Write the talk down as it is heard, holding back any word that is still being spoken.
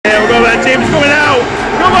Tim's coming out.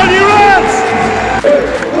 Come on, you lads!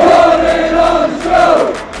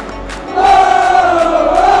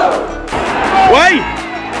 Wait!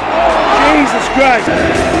 Jesus Christ!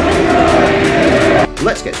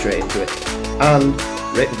 Let's get straight into it and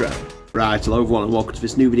rate the ground. Right, hello everyone and welcome to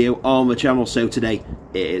this new video on the channel. So today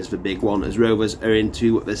it is the big one as Rovers are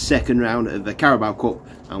into the second round of the Carabao Cup,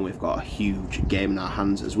 and we've got a huge game in our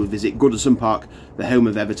hands as we visit Goodison Park, the home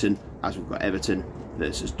of Everton, as we've got Everton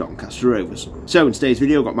versus Doncaster Rovers. So in today's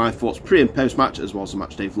video I've got my thoughts pre and post match as well as the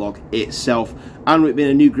match day vlog itself, and with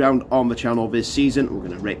being a new ground on the channel this season we're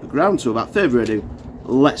going to rate the ground. So without further ado,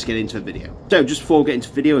 let's get into the video. So just before we get into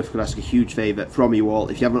the video, if I could ask a huge favour from you all,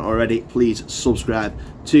 if you haven't already, please subscribe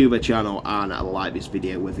to the channel and like this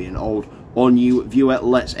video whether you're an old or new viewer.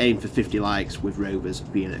 Let's aim for 50 likes with Rovers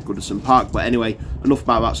being at Goodison Park. But anyway, enough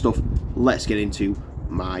about that stuff, let's get into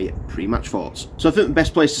my pre-match thoughts. So I think the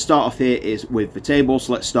best place to start off here is with the table.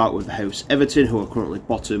 So let's start with the hosts Everton, who are currently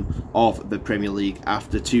bottom of the Premier League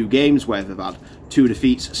after 2 games where they've had 2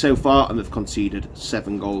 defeats so far and they've conceded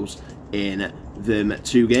 7 goals in them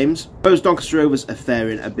 2 games. Those Doncaster Rovers are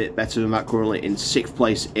faring a bit better than that, currently in 6th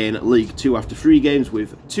place in League 2 after 3 games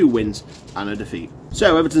with 2 wins and a defeat.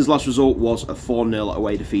 So Everton's last result was a 4-0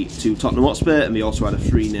 away defeat to Tottenham Hotspur, and they also had a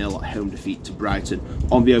 3-0 home defeat to Brighton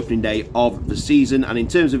on the opening day of the season. And in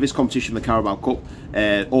terms of this competition, the Carabao Cup,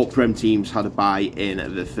 all Prem teams had a bye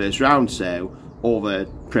in the first round, so all the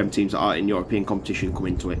Prem teams that are in European competition come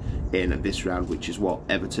into it in this round, which is what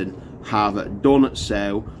Everton have done.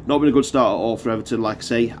 So not been a good start at all for Everton. Like I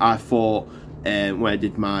say, I thought when I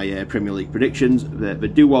did my Premier League predictions that they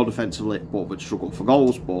do well defensively but would struggle for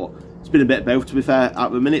goals, but it's been a bit of both, to be fair.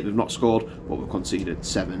 At the minute they've not scored but we've conceded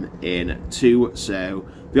 7 in 2, so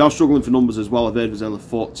they are struggling for numbers as well. I've heard there's only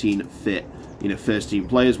 14 fit first team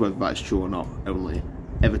players. Whether that's true or not, only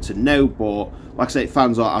Everton know. But like I say,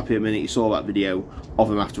 fans are happy at the minute. You saw that video of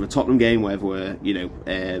them after the Tottenham game where they were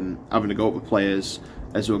having to go up with players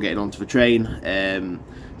as we were getting onto the train.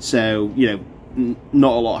 So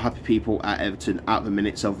not a lot of happy people at Everton at the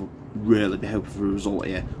minute, so I'll really be hoping for a result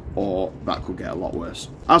here, or that could get a lot worse.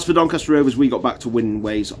 As for Doncaster Rovers, we got back to winning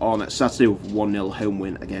ways on Saturday with a 1-0 home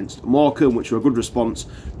win against Morecambe, which were a good response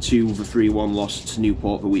to the 3-1 loss to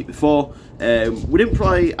Newport the week before. We didn't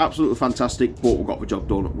play absolutely fantastic, but we got the job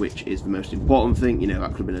done, which is the most important thing.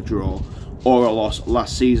 That could have been a draw or a loss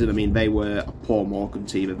last season. I mean, they were a poor Morecambe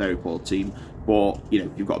team, a very poor team, but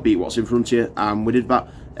you've got to beat what's in front of you, and we did that.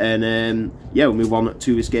 And yeah, we'll move on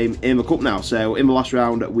to this game in the Cup now. So in the last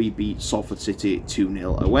round we beat Salford City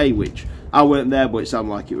 2-0 away, which I weren't there, but it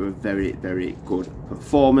sounded like it was a very, very good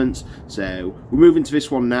performance. So we're moving to this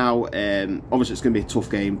one now. Obviously it's going to be a tough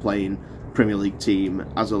game playing Premier League team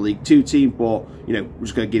as a League 2 team, but we're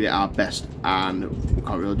just going to give it our best and we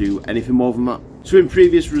can't really do anything more than that. So in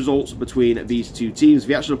previous results between these 2 teams,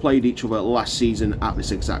 we actually played each other last season at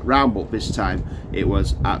this exact round, but this time it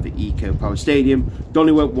was at the Eco Power Stadium.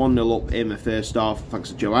 Donny went 1-0 up in the first half thanks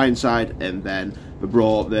to Joe Ironside, and then they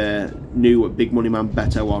brought the new big money man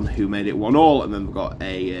Beto on, who made it 1-1, and then we got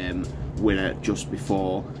a winner just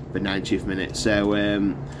before the 90th minute. So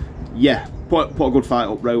yeah, put a good fight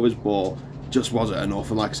up Rovers, but just wasn't enough.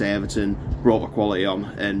 And like I say, Everton brought the quality on,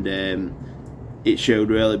 and it showed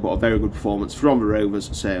really, but a very good performance from the Rovers.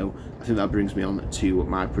 So I think that brings me on to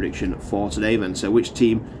my prediction for today then. So which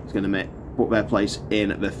team is going to put their place in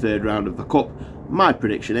the 3rd round of the Cup? My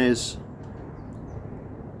prediction is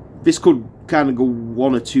this could kind of go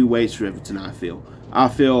one or 2 ways for Everton. I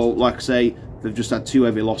feel, like I say, they've just had 2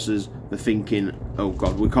 heavy losses. They're thinking, oh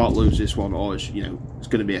God, we can't lose this one, or it's it's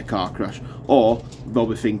going to be a car crash. Or they'll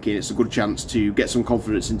be thinking it's a good chance to get some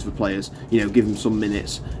confidence into the players, give them some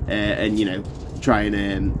minutes, and try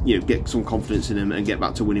and get some confidence in them and get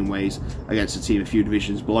back to winning ways against a team a few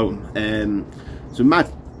divisions below them. So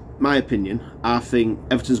my opinion, I think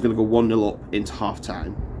Everton's going to go 1-0 up into half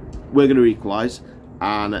time. We're going to equalise,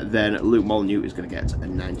 and then Luke Molyneux is going to get a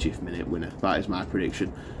 90th minute winner. That is my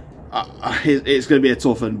prediction. It's going to be a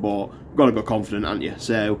tough one, but got to go confident, aren't you?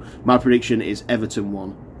 So my prediction is Everton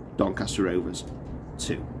 1, Doncaster Rovers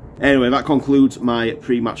 2. Anyway, that concludes my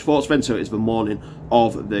pre-match thoughts then. So it's the morning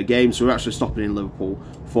of the game, so we're actually stopping in Liverpool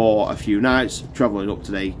for a few nights, travelling up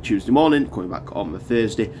today Tuesday morning, coming back on the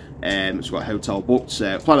Thursday. So we've got a hotel booked.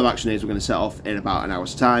 So plan of action is we're going to set off in about an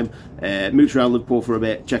hour's time, mooch around Liverpool for a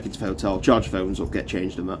bit, check into the hotel, charge phones up, get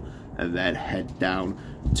changed and that, and then head down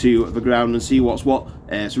to the ground and see what's what.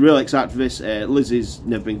 So really excited for this. Lizzie's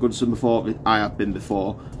never been Goodison before. I have been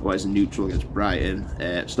before. I was neutral against Brighton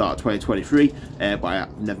start of 2023, but I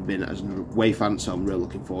have never been as an away fan, so I'm really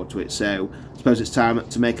looking forward to it. So I suppose it's time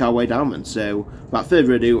to make our way down then. So without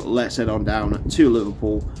further ado, let's head on down to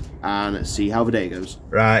Liverpool and see how the day goes.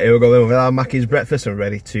 Right, here we go then with our Mackey's breakfast and we're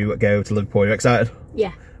ready to go to Liverpool. Are you excited?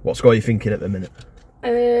 Yeah. What score are you thinking at the minute?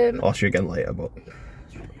 I'll ask you again later, but...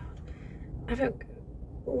 I think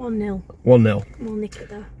 1-0. 1-0. We'll nick it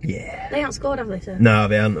though. Yeah. They haven't scored, have they, sir? No,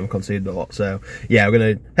 they haven't. They've conceded a lot. So, yeah, we're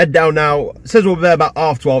going to head down now. It says we'll be there about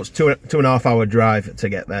 12:30. It's 2.5 hour drive to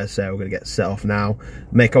get there. So, we're going to get set off now,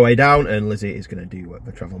 make our way down, and Lizzie is going to do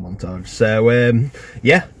the travel montage. So,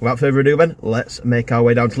 yeah, without further ado, then, let's make our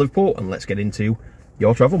way down to Liverpool and let's get into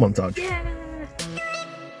your travel montage. Yeah.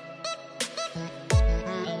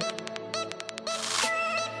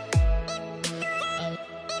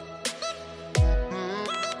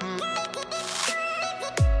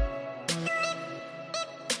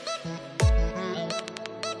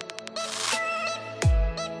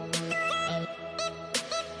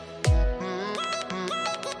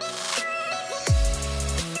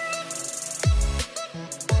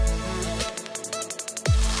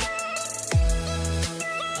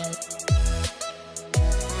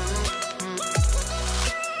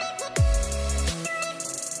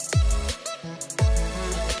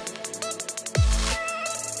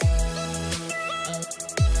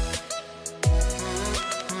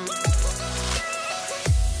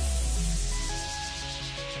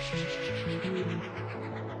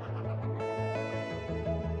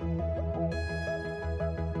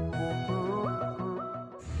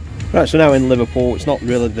 Right, so now in Liverpool, it's not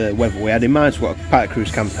really the weather we had in mind, so we've got a park cruise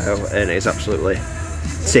camp out and it's absolutely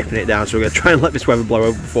tipping it down, so we're going to try and let this weather blow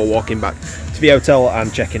over before walking back to the hotel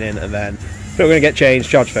and checking in, and then we're going to get changed,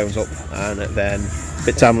 charge phones up, and then a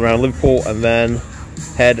bit of time around Liverpool, and then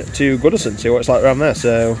head to Goodison, see what it's like around there.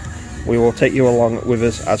 So we will take you along with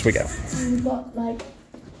us as we go. We've got like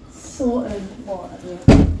sort of water.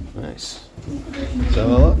 Nice. So have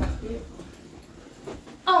a look.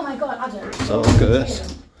 Oh my god, Adam. So look at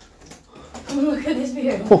this. Look at this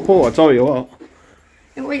view. Oh, I tell you what.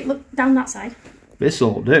 Wait, look down that side.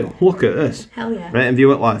 This'll do. Look at this. Hell yeah. Right, and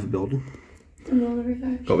view at live building.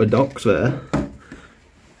 Got Got the docks there.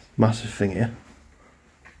 Massive thing here.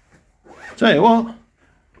 Tell you what,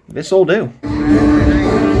 this'll do.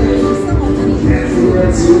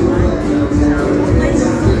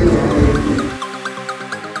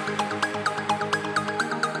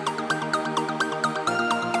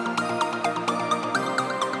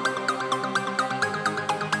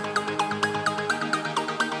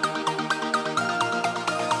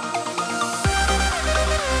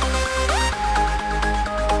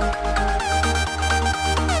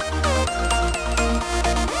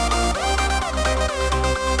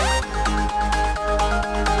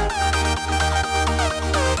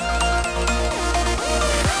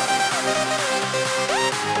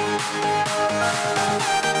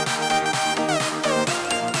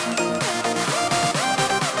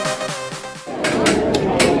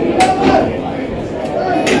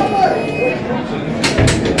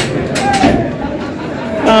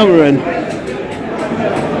 We're in.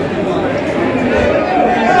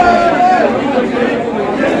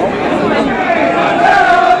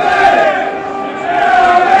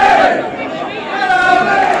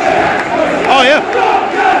 Oh yeah.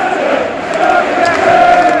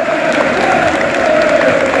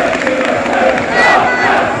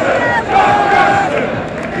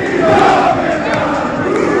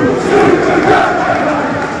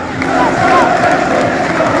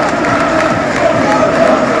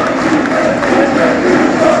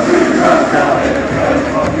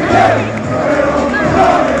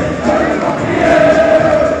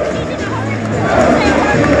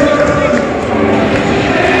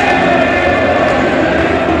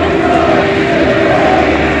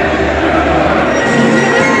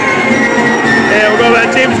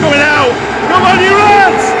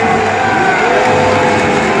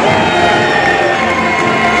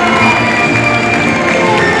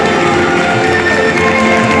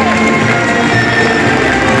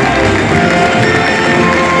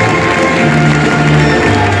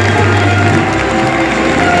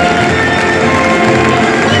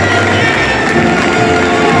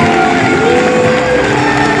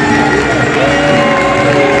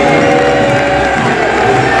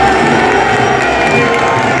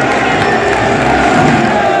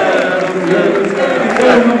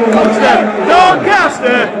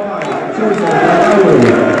 Doncaster!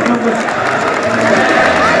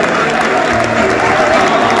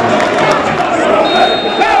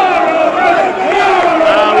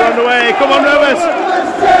 Run away, come on Rovers!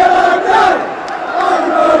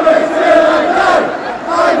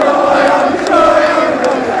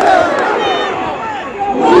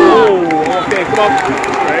 Oh, okay, come on.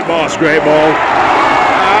 Great boss, great ball.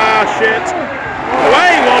 Ah, shit.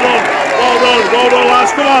 Away, well done,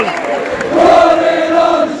 lads, come on. on! Running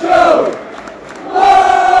on the show!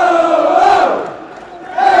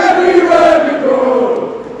 Everywhere we go!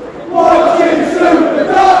 Watching Super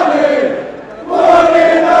Donny!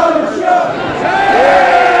 Running on the show!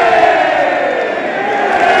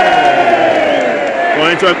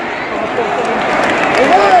 Going into it.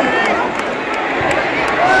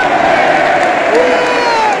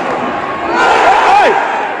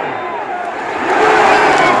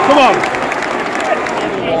 Come on!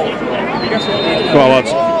 Come on,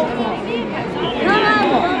 lads.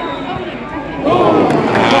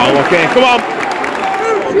 Oh, okay, come on!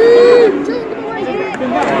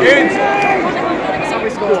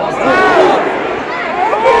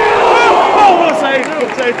 Oh, what a save!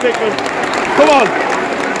 Good save, Tickman. Come on!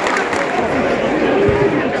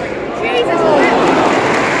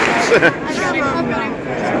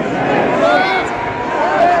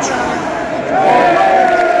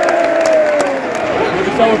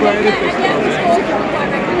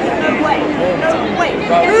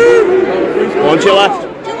 One to your left.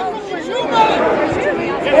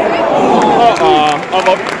 I'm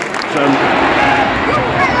up.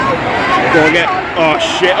 Go and get. Oh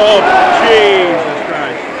shit. Oh, Jesus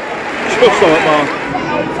Christ. Just on it, man.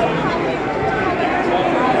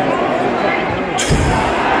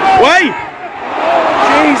 Wait!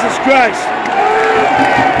 Jesus Christ.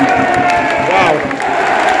 Wow.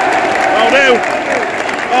 Oh no.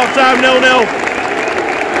 Half time 0-0.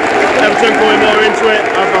 Everton going more into it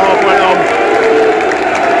as the half went on.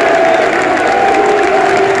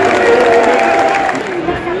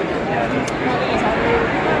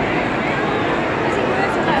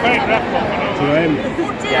 To him.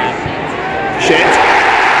 Shit.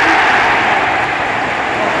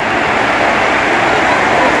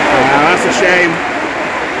 That's a shame.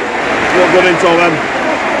 Not good into them.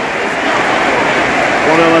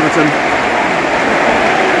 1-0 Everton.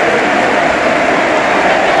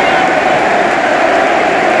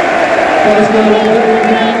 First goal of the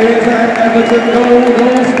weekend is an Everton goal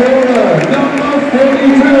scorer, number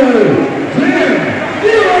 42, Clem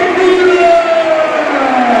Goodison!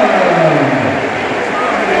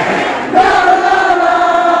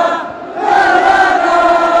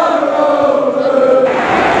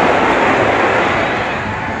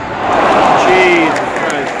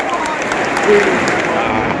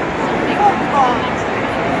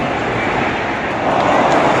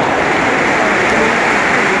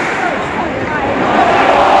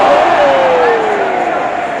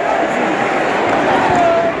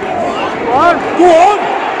 Go on!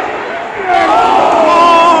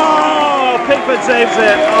 Oh, Pickford saves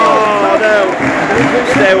it. Oh no!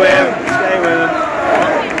 Stay with him. Stay with him.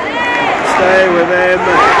 Stay with him.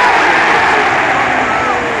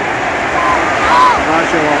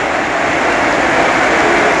 That's your lot.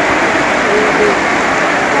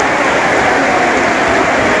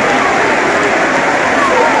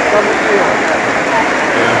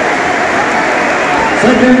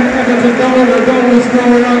 Second Everton goal, the goal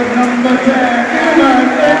scorer, number 10,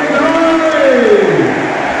 Donny!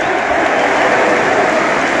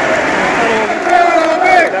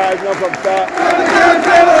 No, he's not from start.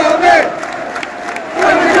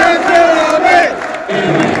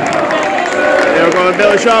 Here we're going,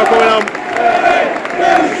 Billy Shaw coming on.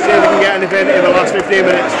 See if we can get anything in the last 15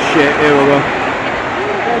 minutes. Shit, here we go.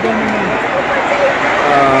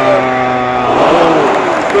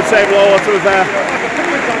 Good save, Lola, to us there.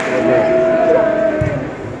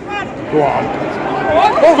 Go on.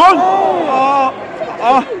 Oh, go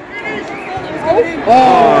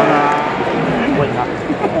on!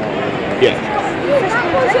 Yeah.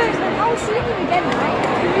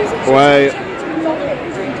 Wait.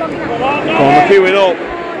 Come on, we're queuing up.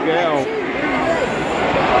 Get out.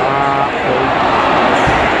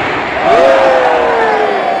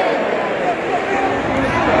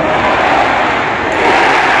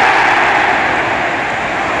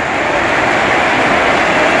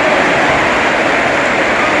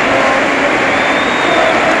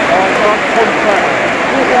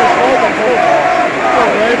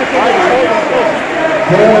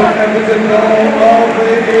 Everton goal of the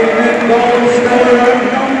evening, goal scorer,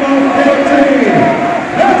 number 15,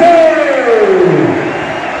 Catering!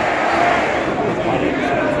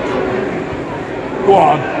 Go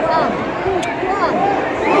on.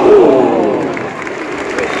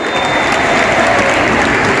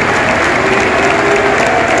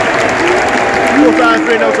 Full time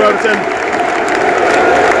 3-0 to Everton.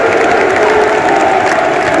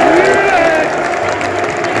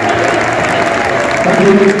 Thank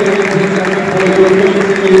you, ladies and gentlemen, for your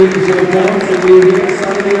continued support. So we will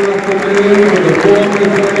Sunday afternoon with the 4th.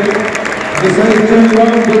 The second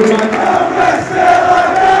round with my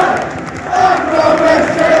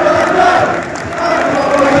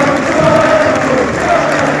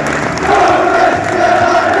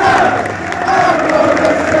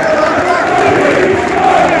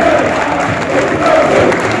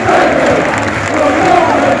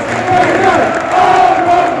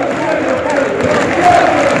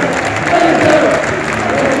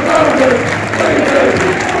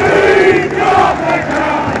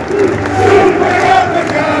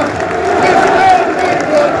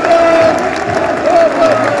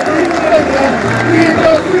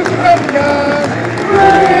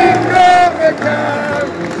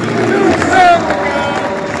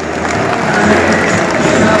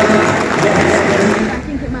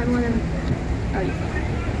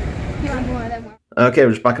Okay,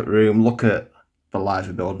 we're just back at the room. Look at the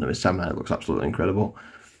live building of this time now. It looks absolutely incredible.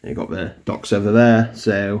 You've got the docks over there.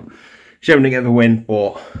 So, shame we didn't get the win,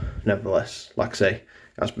 but nevertheless, like I say, it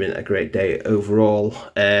has been a great day overall.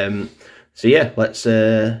 So yeah, let's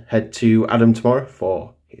head to Adam tomorrow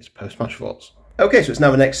for his post-match thoughts. Okay, so it's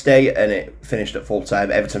now the next day, and it finished at full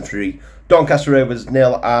time. Everton 3, Doncaster Rovers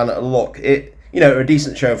 0, and look, a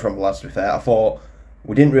decent show from the lads. To be fair, I thought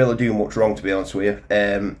we didn't really do much wrong, to be honest with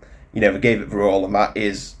you. We gave it for all, and that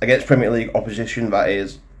is against Premier League opposition. That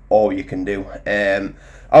is all you can do.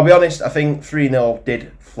 I'll be honest, I think 3-0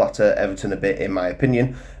 did flatter Everton a bit, in my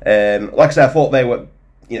opinion. Like I said, I thought they were,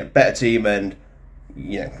 better team and,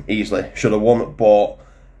 easily should have won. But,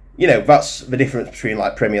 that's the difference between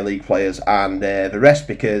like Premier League players and the rest,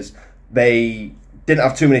 because they didn't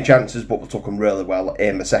have too many chances, but we took them really well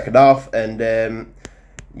in the second half. And,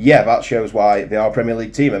 yeah, that shows why they are a Premier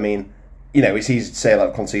League team. I mean, it's easy to say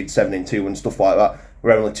like conceded 7-2 and stuff like that.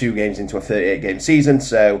 We're only 2 games into a 38-game season,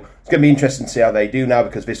 so it's going to be interesting to see how they do now,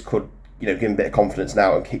 because this could, give them a bit of confidence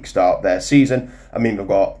now and kickstart their season. I mean, we've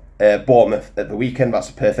got Bournemouth at the weekend. That's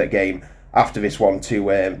a perfect game after this one to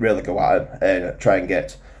really go at it and try and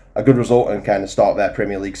get a good result and kind of start their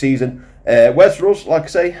Premier League season. Whereas for us, like I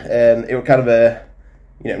say, it was kind of a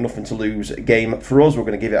nothing to lose game for us. We're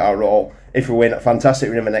going to give it our all. If we win, fantastic,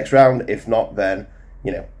 we're in the next round. If not, then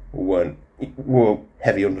we're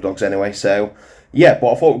heavy underdogs anyway. So yeah,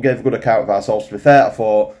 but I thought we gave a good account of ourselves. To be fair, I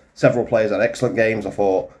thought several players had excellent games. I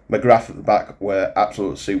thought McGrath at the back were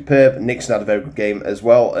absolutely superb. Nixon had a very good game as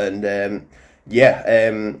well. And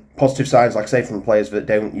positive signs, like I say, from players that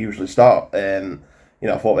don't usually start. I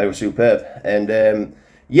thought they were superb. And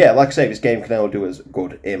like I say, this game can only do us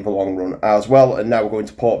good in the long run as well. And now we're going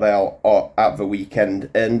to Port Vale at the weekend.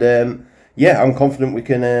 And I'm confident we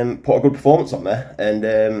can put a good performance on there.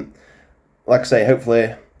 And like I say,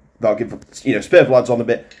 hopefully that'll give spur the lads on a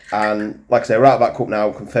bit. And like I say, we're out of that cup now.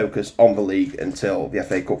 We can focus on the league until the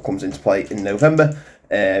FA Cup comes into play in November.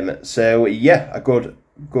 So yeah, a good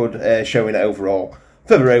showing overall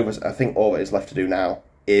for the Rovers. I think all that is left to do now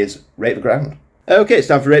is rate the ground. Okay, it's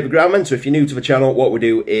time for Rate the Ground then. So if you're new to the channel, what we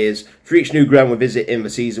do is for each new ground we visit in the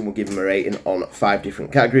season, we'll give them a rating on 5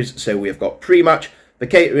 different categories. So we've got pre-match, the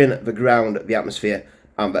catering, the ground, the atmosphere,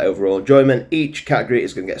 and the overall enjoyment. Each category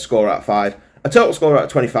is going to get a score out of 5, a total score out of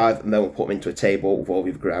 25, and then we'll put them into a table with all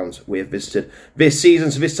the grounds we have visited this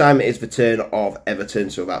season. So this time it is the turn of Everton.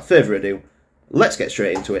 So without further ado, let's get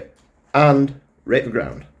straight into it and rate the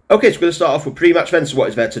ground. Okay, so we're going to start off with pre-match then. So what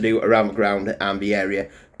is there to do around the ground and the area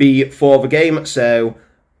before the game? So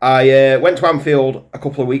I went to Anfield a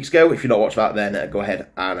couple of weeks ago. If you've not watched that, then go ahead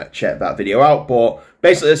and check that video out. But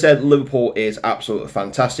basically, I said Liverpool is absolutely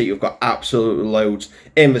fantastic. You've got absolutely loads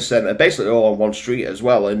in the centre, basically all on one street as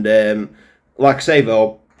well. And like I say,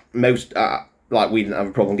 though, most we didn't have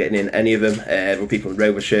a problem getting in any of them. There were people with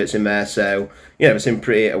Rover shirts in there, so it seemed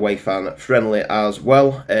pretty away fan friendly as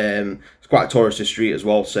well. It's quite a touristy street as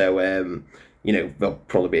well, so they'll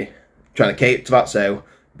probably be trying to cater to that. So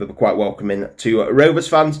they'll be quite welcoming to Rovers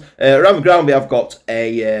fans. Around the ground we have got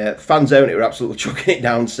a fan zone. It were absolutely chucking it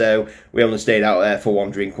down, so we only stayed out there for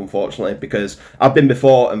one drink, unfortunately, because I've been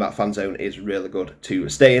before and that fan zone is really good to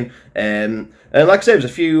stay in. And like I say, there's a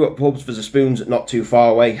few pubs for the spoons not too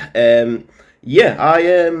far away.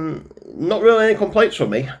 Not really any complaints from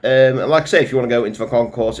me. And like I say, if you want to go into the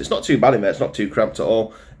concourse, it's not too bad in there. It's not too cramped at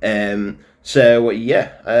all. I'm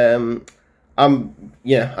going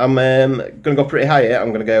to go pretty high here. I'm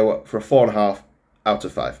going to go for a 4.5 out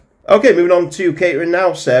of 5. Okay, moving on to catering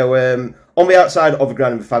now. So on the outside of the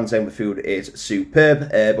ground in the fan zone, the food is superb,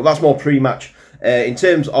 but that's more pre-match. In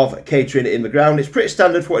terms of catering in the ground, it's pretty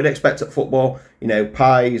standard for what you'd expect at football.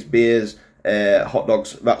 Pies, beers, hot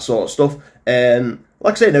dogs, that sort of stuff.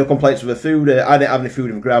 Like I say, no complaints with the food. I didn't have any food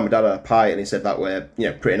in the ground. My dad had a pie, and he said that were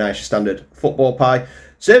pretty nice, standard football pie.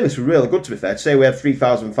 Service was really good, to be fair. To say we had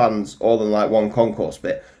 3,000 fans all in like one concourse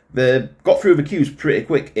bit, they got through the queues pretty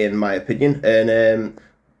quick, in my opinion. And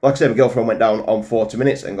like I said, my girlfriend went down on 40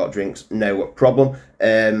 minutes and got drinks, no problem.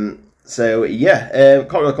 Can't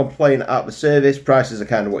really complain at the service. Prices are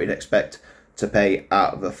kind of what you'd expect to pay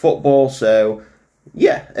at the football. So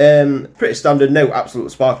pretty standard. No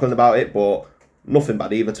absolute sparkling about it, but nothing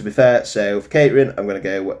bad either, to be fair. So for catering, I'm going to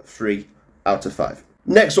go 3 out of 5.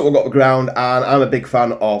 Next up, we've got the ground, and I'm a big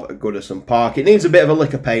fan of Goodison Park. It needs a bit of a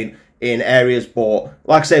lick of paint in areas, but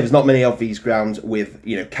like I say, there's not many of these grounds with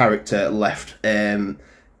character left. I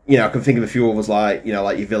can think of a few others like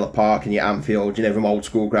your Villa Park and your Anfield, from old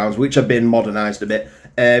school grounds, which have been modernised a bit.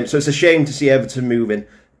 So it's a shame to see Everton moving,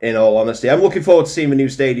 in all honesty. I'm looking forward to seeing the new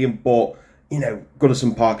stadium, but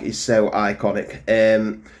Goodison Park is so iconic.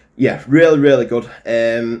 yeah, really good.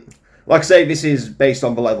 Like I say, this is based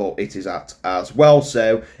on the level it is at as well.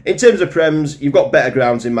 So in terms of Prems, you've got better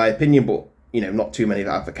grounds in my opinion, but you know, not too many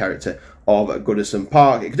that have the character of Goodison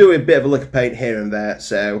Park. It could do a bit of a lick of paint here and there.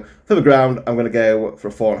 So for the ground, I'm going to go for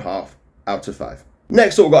a 4.5 out of 5.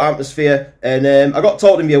 Next up, we've got atmosphere, and I got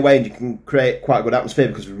told in the away end you can create quite a good atmosphere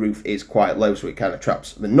because the roof is quite low, so it kind of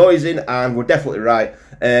traps the noise in, and we're definitely right.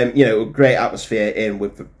 You know, great atmosphere in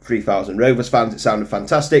with the 3,000 Rovers fans. It sounded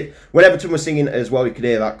fantastic. When Everton was singing as well, you could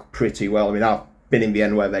hear that pretty well. I mean, I've been in the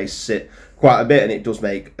end where they sit quite a bit, and it does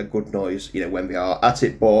make a good noise, you know, when they are at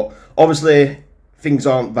it. But obviously, things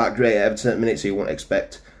aren't that great at Everton at the minute, so you wouldn't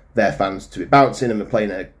expect their fans to be bouncing, and they're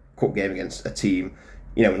playing a cup game against a team,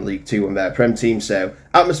 you know, in League 2 and their Prem team, so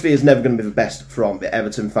atmosphere is never going to be the best from the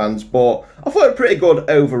Everton fans, but I thought it was pretty good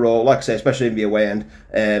overall. Like I say, especially in the away end,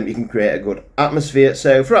 you can create a good atmosphere.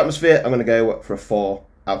 So for atmosphere, I'm going to go for a 4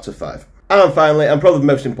 out of 5. And finally, and probably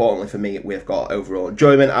most importantly for me, we've got overall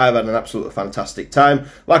enjoyment. I've had an absolutely fantastic time.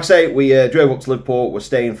 Like I say, we drove up to Liverpool. We're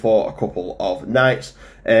staying for a couple of nights.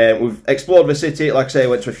 We've explored the city. Like I say,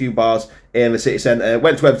 went to a few bars in the city centre.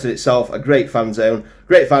 Went to Everton itself, a great fan zone.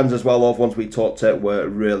 Great fans as well. All the ones we talked to were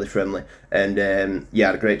really friendly. And yeah,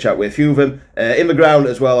 had a great chat with a few of them. In the ground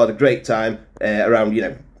as well, had a great time around, you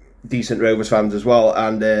know, decent Rovers fans as well.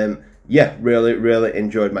 And yeah, really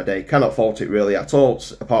enjoyed my day. Cannot fault it really at all,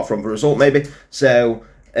 apart from the result maybe. So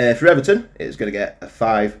for Everton, it's going to get a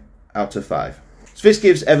 5 out of 5. So this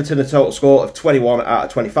gives Everton a total score of 21 out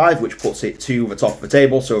of 25, which puts it to the top of the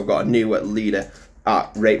table. So we've got a new leader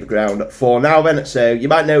at Rate the Ground for now then. So you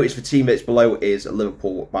might notice the team that's below is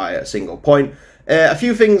Liverpool by a single point. A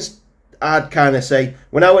few things I'd kind of say.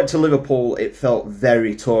 When I went to Liverpool, it felt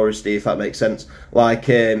very touristy, if that makes sense. Like,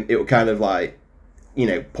 it was kind of like, you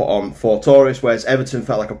know, put on for tourists, whereas Everton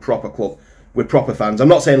felt like a proper club with proper fans. I'm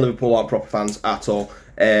not saying Liverpool aren't proper fans at all,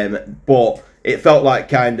 but it felt like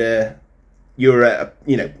kind of you're at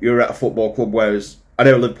a football club, whereas I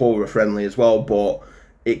know Liverpool were friendly as well, but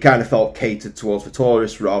it kind of felt catered towards the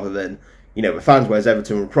tourists rather than, you know, the fans, whereas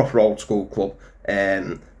Everton were a proper old school club.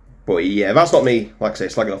 But yeah, that's not me, like I say,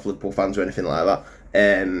 slagging off Liverpool fans or anything like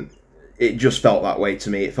that. It just felt that way to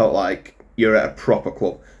me. It felt like you're at a proper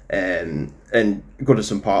club. And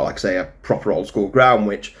Goodison Park, like I say, a proper old school ground,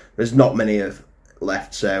 which there's not many of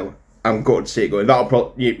left, so I'm good to see it going. That'll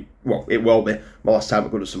probably, well, it will be my last time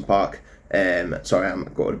at Goodison Park. Sorry, I'm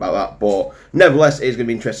gutted about that, but nevertheless, it's going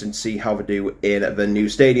to be interesting to see how they do in the new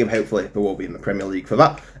stadium. Hopefully, they will be in the Premier League for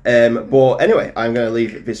that. But anyway, I'm going to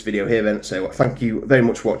leave this video here then, so thank you very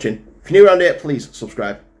much for watching. If you're new around here, please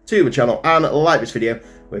subscribe to the channel and like this video,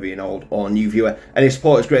 whether you're an old or new viewer. Any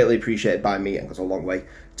support is greatly appreciated by me and goes a long way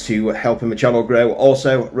to helping the channel grow.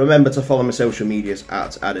 Also, remember to follow my social medias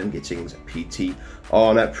at Adam Gittings PT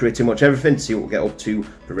on pretty much everything to see what we'll get up to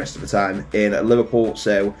the rest of the time in Liverpool.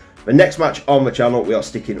 So the next match on the channel, we are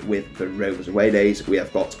sticking with the Rovers away days. We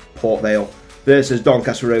have got Port Vale versus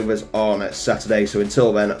Doncaster Rovers on Saturday. So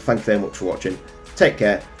until then, thank you very much for watching. Take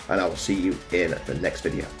care, and I will see you in the next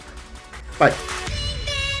video. Bye.